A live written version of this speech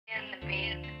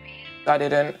I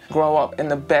didn't grow up in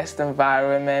the best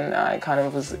environment. I kind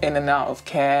of was in and out of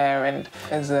care, and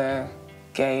as a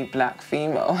gay black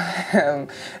female,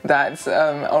 that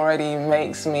already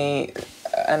makes me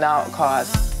an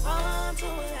outcast.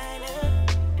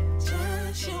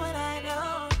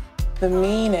 The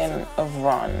meaning of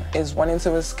run is wanting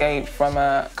to escape from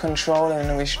a controlling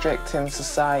and restricting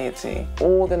society.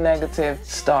 All the negative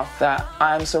stuff that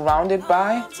I'm surrounded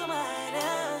by.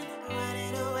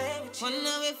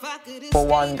 For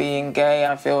one, being gay,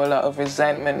 I feel a lot of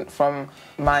resentment from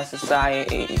my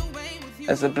society.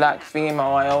 As a black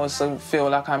female, I also feel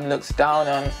like I'm looked down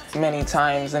on many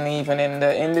times, and even in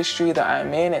the industry that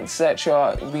I'm in,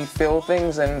 etc., we feel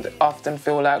things and often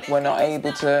feel like we're not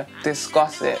able to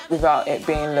discuss it without it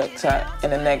being looked at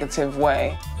in a negative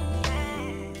way.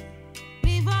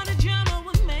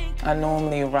 I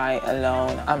normally write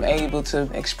alone. I'm able to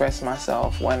express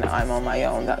myself when I'm on my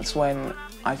own. That's when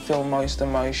I feel most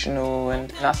emotional,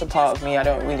 and that's a part of me I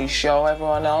don't really show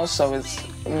everyone else, so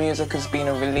music has been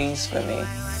a release for me.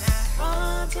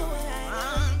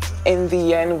 In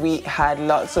the end, we had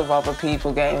lots of other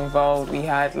people get involved. We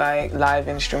had like live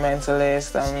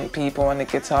instrumentalists and people on the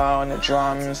guitar and the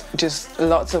drums. Just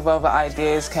lots of other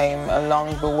ideas came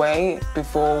along the way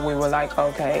before we were like,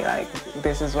 okay, like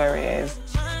this is where it is.